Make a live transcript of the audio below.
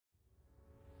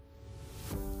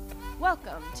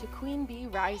Welcome to Queen Bee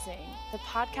Rising, the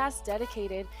podcast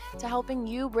dedicated to helping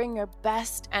you bring your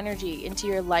best energy into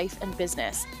your life and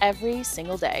business every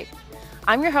single day.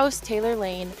 I'm your host, Taylor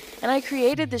Lane, and I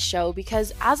created this show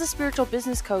because as a spiritual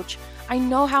business coach, I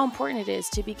know how important it is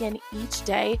to begin each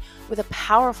day with a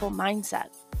powerful mindset.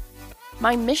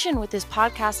 My mission with this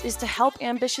podcast is to help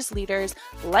ambitious leaders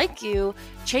like you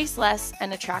chase less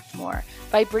and attract more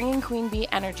by bringing Queen Bee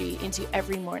energy into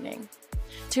every morning.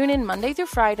 Tune in Monday through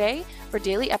Friday for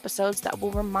daily episodes that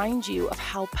will remind you of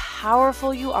how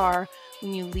powerful you are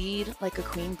when you lead like a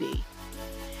queen bee.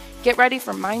 Get ready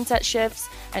for mindset shifts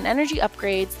and energy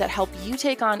upgrades that help you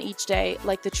take on each day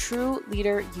like the true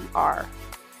leader you are.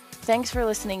 Thanks for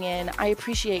listening in. I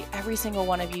appreciate every single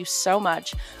one of you so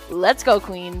much. Let's go,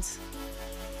 queens.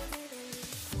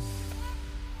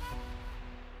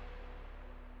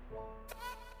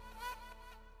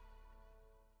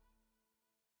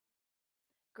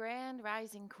 Grand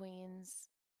Rising Queens.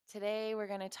 Today we're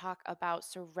going to talk about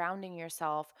surrounding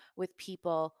yourself with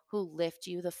people who lift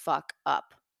you the fuck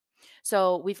up.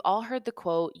 So, we've all heard the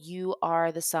quote, you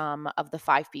are the sum of the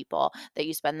 5 people that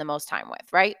you spend the most time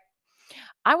with, right?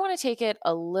 I want to take it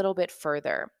a little bit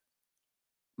further.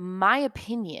 My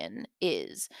opinion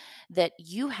is that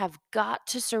you have got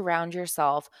to surround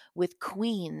yourself with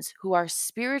queens who are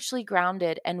spiritually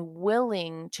grounded and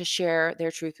willing to share their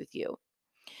truth with you.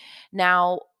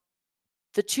 Now,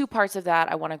 the two parts of that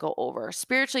I want to go over: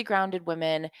 spiritually grounded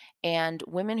women and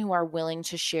women who are willing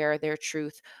to share their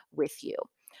truth with you.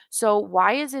 So,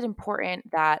 why is it important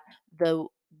that the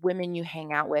women you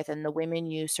hang out with and the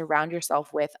women you surround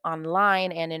yourself with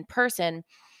online and in person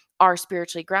are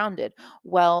spiritually grounded?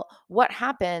 Well, what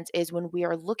happens is when we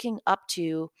are looking up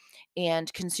to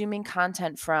and consuming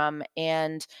content from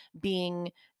and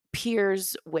being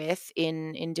peers with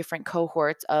in different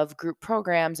cohorts of group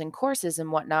programs and courses and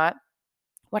whatnot,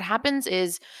 what happens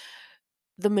is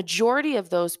the majority of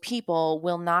those people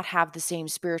will not have the same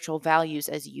spiritual values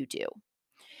as you do.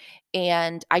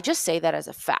 And I just say that as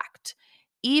a fact.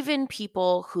 Even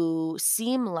people who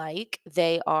seem like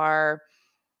they are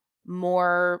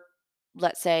more,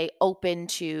 let's say, open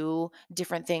to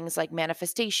different things like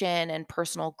manifestation and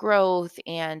personal growth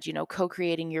and,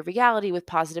 co-creating your reality with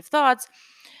positive thoughts,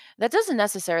 that doesn't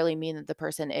necessarily mean that the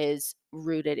person is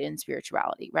rooted in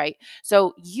spirituality, right?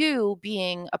 So, you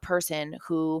being a person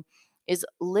who is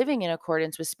living in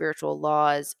accordance with spiritual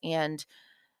laws and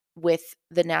with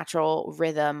the natural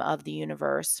rhythm of the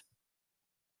universe,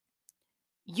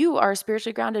 you are a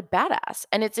spiritually grounded badass.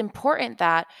 And it's important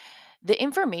that the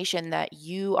information that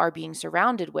you are being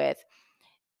surrounded with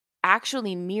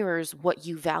actually mirrors what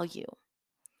you value.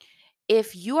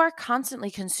 If you are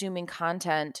constantly consuming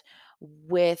content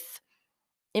with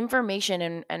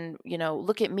information and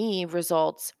look at me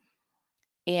results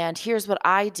and here's what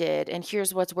I did and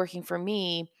here's what's working for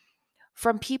me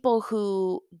from people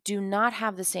who do not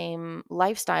have the same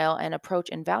lifestyle and approach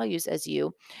and values as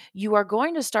you are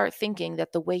going to start thinking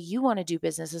that the way you want to do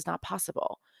business is not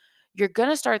possible. You're going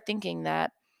to start thinking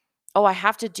that, oh, I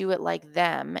have to do it like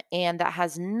them, and that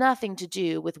has nothing to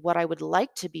do with what I would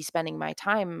like to be spending my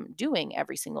time doing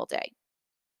every single day.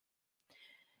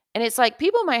 And it's like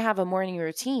people might have a morning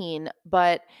routine,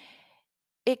 but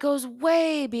it goes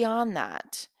way beyond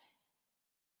that.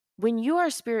 When you are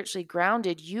spiritually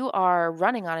grounded, you are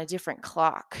running on a different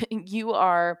clock. You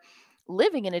are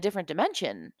living in a different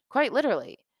dimension, quite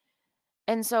literally.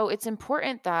 And so it's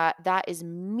important that that is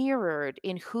mirrored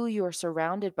in who you're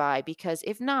surrounded by, because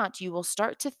if not, you will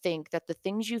start to think that the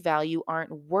things you value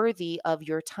aren't worthy of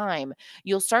your time.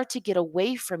 You'll start to get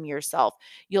away from yourself.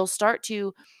 You'll start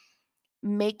to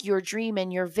make your dream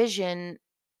and your vision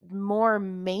more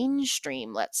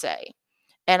mainstream, let's say.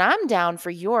 And I'm down for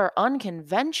your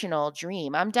unconventional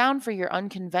dream. I'm down for your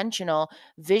unconventional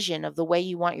vision of the way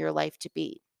you want your life to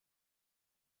be.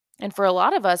 And for a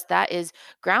lot of us, that is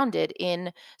grounded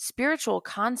in spiritual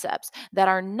concepts that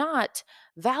are not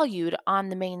valued on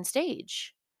the main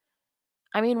stage.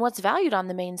 I mean, what's valued on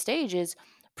the main stage is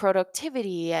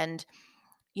productivity and,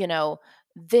 you know,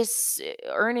 this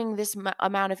earning this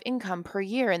amount of income per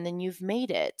year and then you've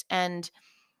made it. And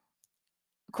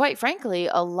quite frankly,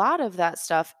 a lot of that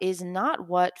stuff is not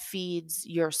what feeds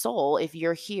your soul if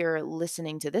you're here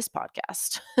listening to this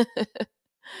podcast.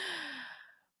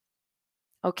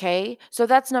 Okay. So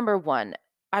that's number one.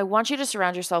 I want you to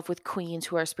surround yourself with queens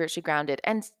who are spiritually grounded.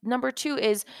 And number two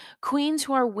is queens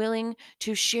who are willing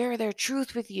to share their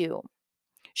truth with you,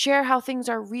 share how things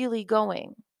are really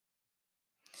going.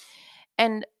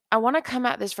 And I want to come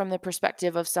at this from the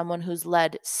perspective of someone who's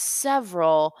led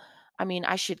several, I mean,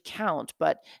 I should count,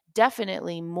 but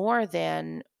definitely more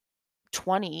than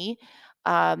 20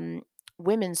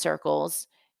 women's circles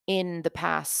in the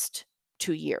past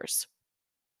 2 years.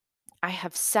 I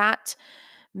have sat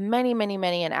many, many,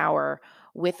 many an hour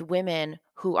with women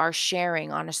who are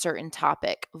sharing on a certain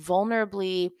topic,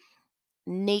 vulnerably,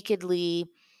 nakedly,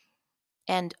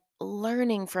 and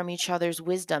learning from each other's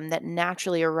wisdom that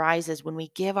naturally arises when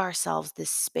we give ourselves this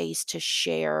space to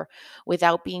share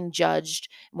without being judged,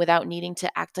 without needing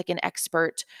to act like an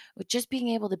expert, with just being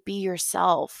able to be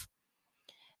yourself.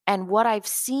 And what I've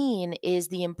seen is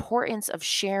the importance of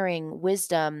sharing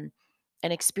wisdom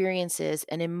and experiences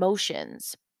and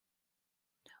emotions,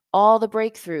 all the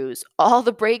breakthroughs, all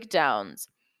the breakdowns.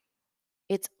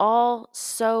 It's all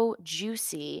so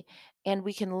juicy, and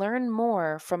we can learn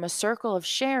more from a circle of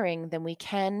sharing than we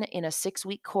can in a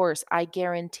 6-week course. I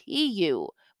guarantee you,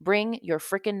 bring your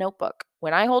freaking notebook.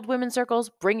 When I hold women's circles,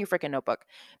 bring your freaking notebook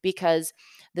because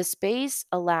the space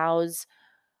allows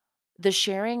the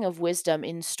sharing of wisdom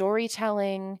in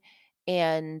storytelling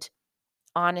and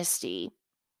honesty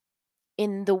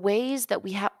in the ways that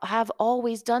we have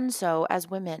always done so as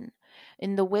women,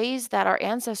 in the ways that our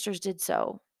ancestors did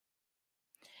so,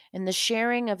 in the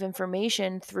sharing of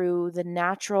information through the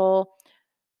natural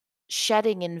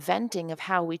shedding and venting of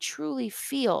how we truly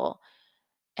feel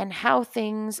and how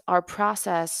things are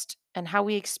processed and how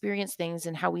we experience things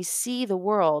and how we see the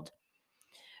world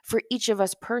for each of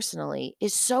us personally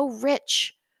is so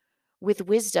rich with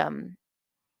wisdom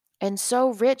and so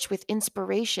rich with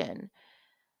inspiration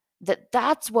that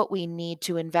that's what we need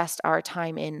to invest our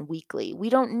time in weekly. We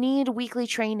don't need weekly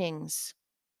trainings.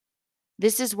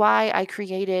 This is why I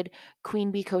created Queen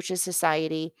Bee Coaches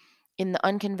Society in the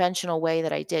unconventional way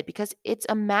that I did, because it's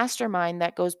a mastermind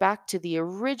that goes back to the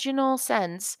original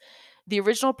sense, the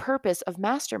original purpose of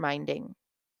masterminding,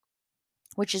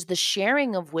 which is the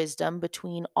sharing of wisdom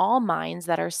between all minds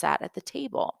that are sat at the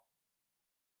table.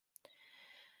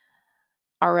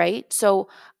 All right. So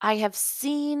I have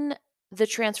seen the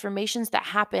transformations that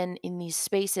happen in these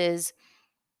spaces.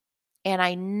 And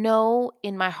I know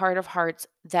in my heart of hearts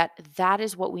that that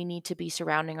is what we need to be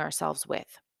surrounding ourselves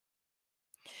with.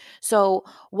 So,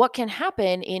 what can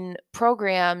happen in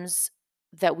programs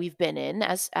that we've been in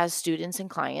as students and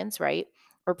clients, right?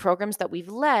 Or programs that we've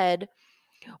led,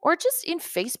 or just in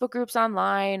Facebook groups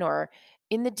online or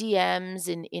in the DMs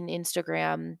in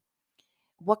Instagram,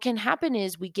 what can happen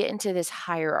is we get into this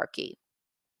hierarchy,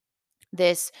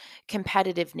 this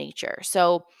competitive nature.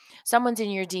 So, someone's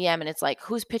in your DM and it's like,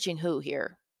 who's pitching who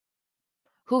here?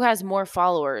 Who has more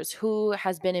followers? Who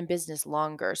has been in business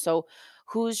longer? So,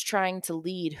 who's trying to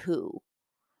lead who?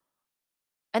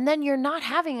 And then you're not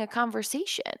having a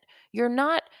conversation. You're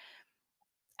not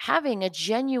having a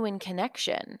genuine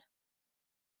connection.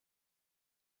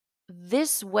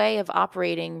 This way of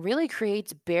operating really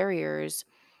creates barriers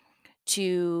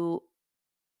to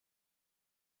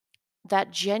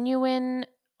that genuine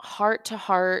heart to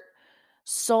heart,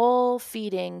 soul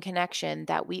feeding connection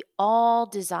that we all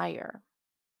desire.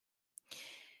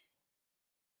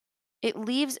 It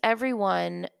leaves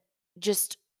everyone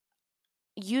just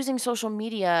using social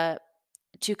media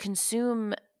to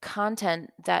consume content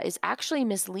that is actually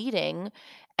misleading,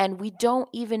 and we don't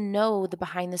even know the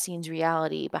behind the scenes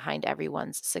reality behind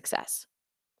everyone's success.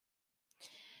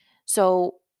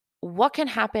 So, what can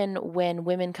happen when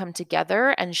women come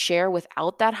together and share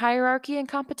without that hierarchy and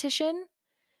competition?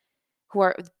 Who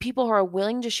are people who are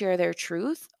willing to share their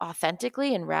truth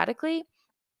authentically and radically?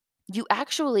 You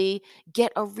actually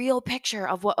get a real picture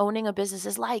of what owning a business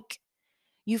is like.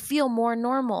 You feel more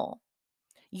normal.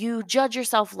 You judge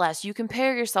yourself less. You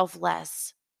compare yourself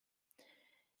less.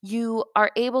 You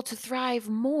are able to thrive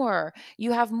more.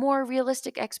 You have more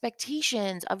realistic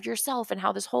expectations of yourself and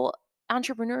how this whole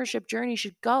entrepreneurship journey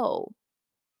should go.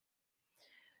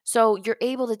 So you're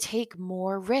able to take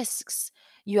more risks.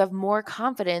 You have more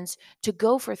confidence to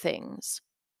go for things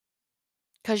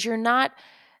because you're not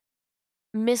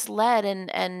misled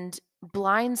and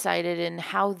blindsided in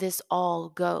how this all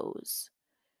goes.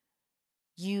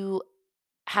 You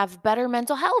have better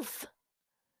mental health.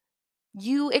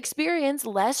 You experience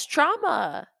less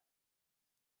trauma.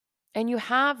 And you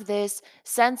have this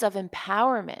sense of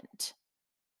empowerment,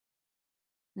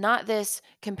 not this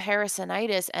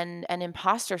comparisonitis and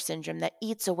imposter syndrome that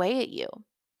eats away at you.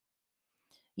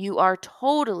 You are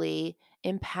totally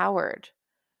empowered.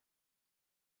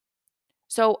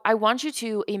 So I want you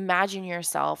to imagine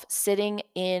yourself sitting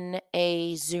in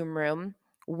a Zoom room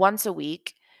once a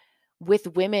week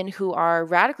with women who are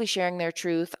radically sharing their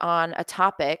truth on a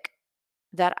topic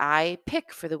that I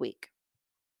pick for the week.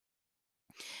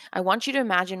 I want you to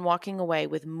imagine walking away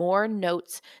with more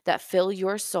notes that fill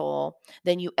your soul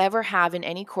than you ever have in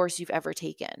any course you've ever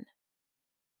taken.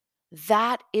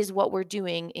 That is what we're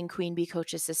doing in Queen Bee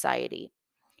Coaches Society.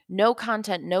 No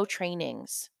content, no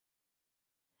trainings,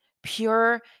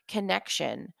 pure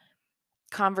connection,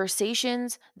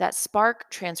 conversations that spark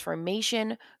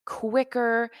transformation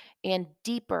quicker and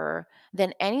deeper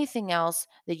than anything else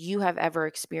that you have ever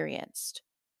experienced.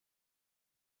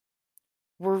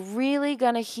 We're really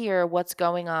going to hear what's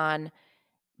going on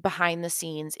behind the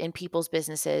scenes in people's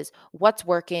businesses, what's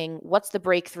working, what's the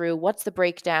breakthrough, what's the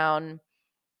breakdown,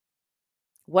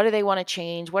 what do they want to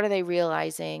change, what are they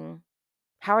realizing,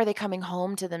 how are they coming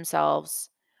home to themselves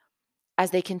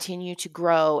as they continue to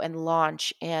grow and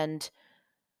launch and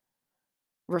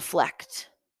reflect.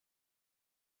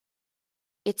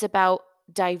 It's about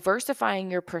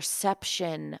diversifying your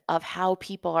perception of how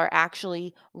people are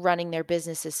actually running their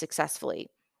businesses successfully.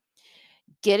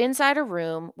 Get inside a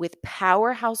room with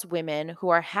powerhouse women who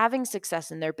are having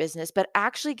success in their business, but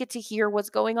actually get to hear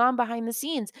what's going on behind the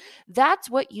scenes. That's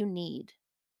what you need.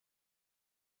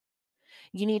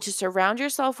 You need to surround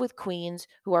yourself with queens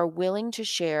who are willing to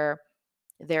share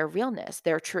their realness,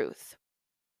 their truth.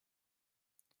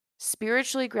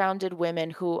 Spiritually grounded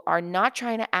women who are not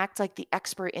trying to act like the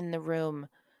expert in the room.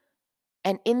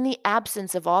 And in the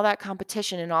absence of all that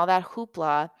competition and all that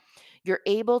hoopla, you're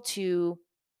able to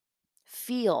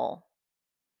feel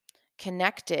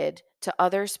connected to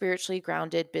other spiritually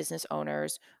grounded business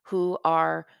owners who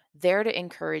are there to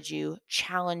encourage you,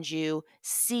 challenge you,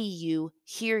 see you,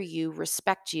 hear you,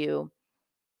 respect you.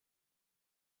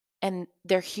 And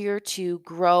they're here to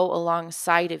grow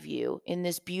alongside of you in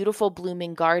this beautiful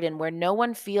blooming garden where no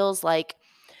one feels like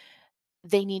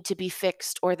they need to be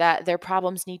fixed or that their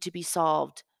problems need to be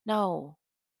solved. No,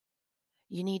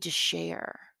 you need to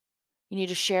share. You need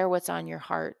to share what's on your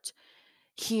heart.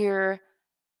 Hear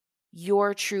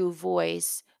your true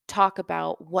voice. Talk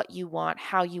about what you want,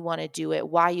 how you want to do it,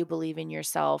 why you believe in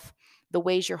yourself, the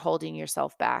ways you're holding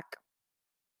yourself back.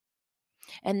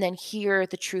 And then hear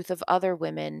the truth of other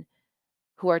women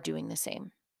who are doing the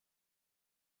same.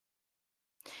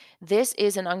 This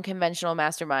is an unconventional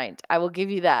mastermind. I will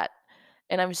give you that.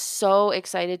 And I'm so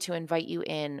excited to invite you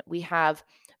in. We have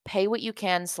pay what you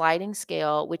can sliding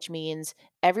scale, which means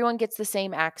everyone gets the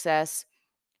same access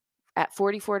at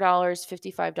 $44,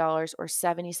 $55, or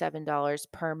 $77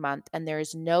 per month. And there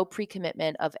is no pre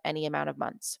commitment of any amount of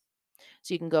months.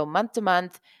 So you can go month to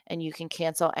month and you can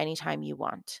cancel anytime you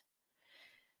want.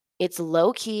 It's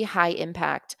low key, high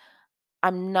impact.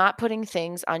 I'm not putting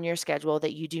things on your schedule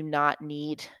that you do not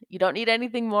need. You don't need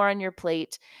anything more on your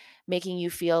plate, making you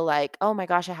feel like, oh my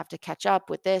gosh, I have to catch up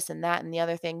with this and that and the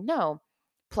other thing. No,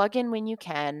 plug in when you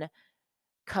can.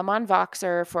 Come on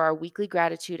Voxer for our weekly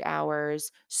gratitude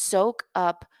hours. Soak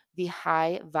up the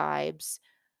high vibes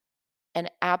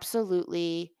and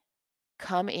absolutely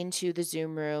come into the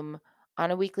Zoom room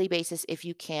on a weekly basis if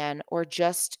you can, or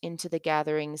just into the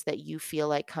gatherings that you feel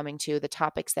like coming to, the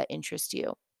topics that interest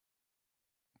you.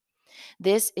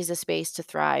 This is a space to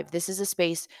thrive. This is a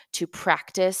space to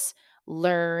practice,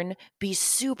 learn, be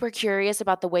super curious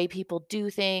about the way people do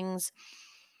things,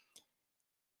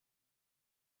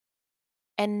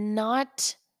 and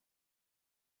not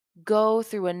go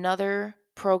through another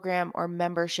program or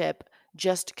membership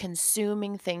just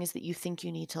consuming things that you think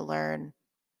you need to learn,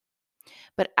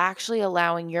 but actually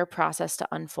allowing your process to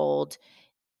unfold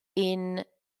in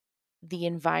the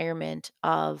environment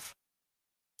of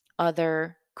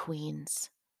other queens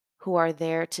who are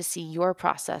there to see your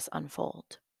process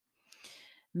unfold.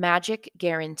 Magic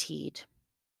guaranteed.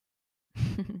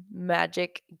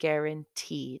 Magic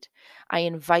guaranteed. I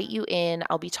invite you in.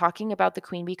 I'll be talking about the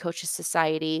Queen Bee Coaches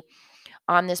Society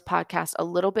on this podcast a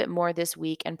little bit more this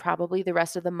week and probably the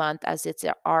rest of the month as it's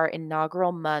our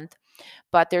inaugural month.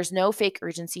 But there's no fake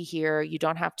urgency here. You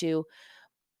don't have to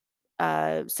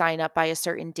sign up by a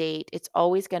certain date. It's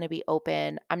always going to be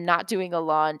open. I'm not doing a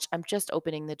launch. I'm just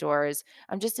opening the doors.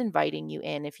 I'm just inviting you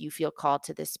in if you feel called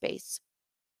to this space.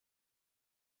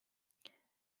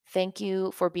 Thank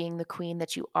you for being the queen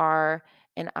that you are.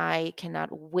 And I cannot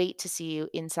wait to see you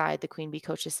inside the Queen Bee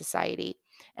Coaches Society.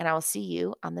 And I will see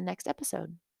you on the next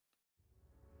episode.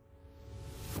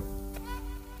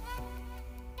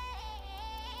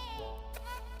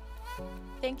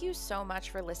 Thank you so much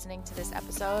for listening to this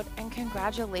episode, and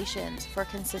congratulations for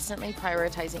consistently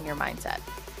prioritizing your mindset.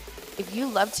 If you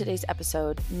loved today's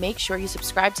episode, make sure you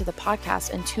subscribe to the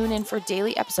podcast and tune in for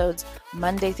daily episodes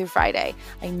Monday through Friday.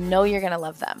 I know you're going to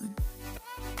love them.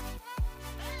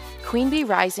 Queen Bee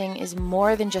Rising is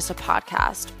more than just a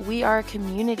podcast. We are a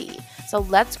community. So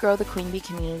let's grow the Queen Bee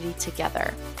community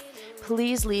together.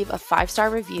 please leave a 5-star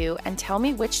review and tell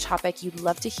me which topic you'd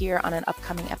love to hear on an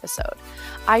upcoming episode.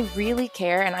 I really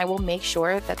care, and I will make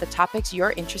sure that the topics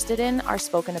you're interested in are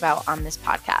spoken about on this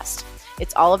podcast.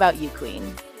 It's all about you,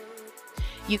 Queen.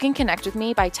 You can connect with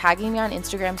me by tagging me on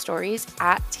Instagram stories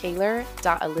at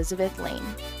taylor.elizabethlane.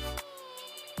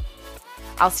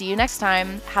 I'll see you next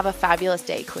time. Have a fabulous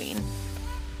day, Queen.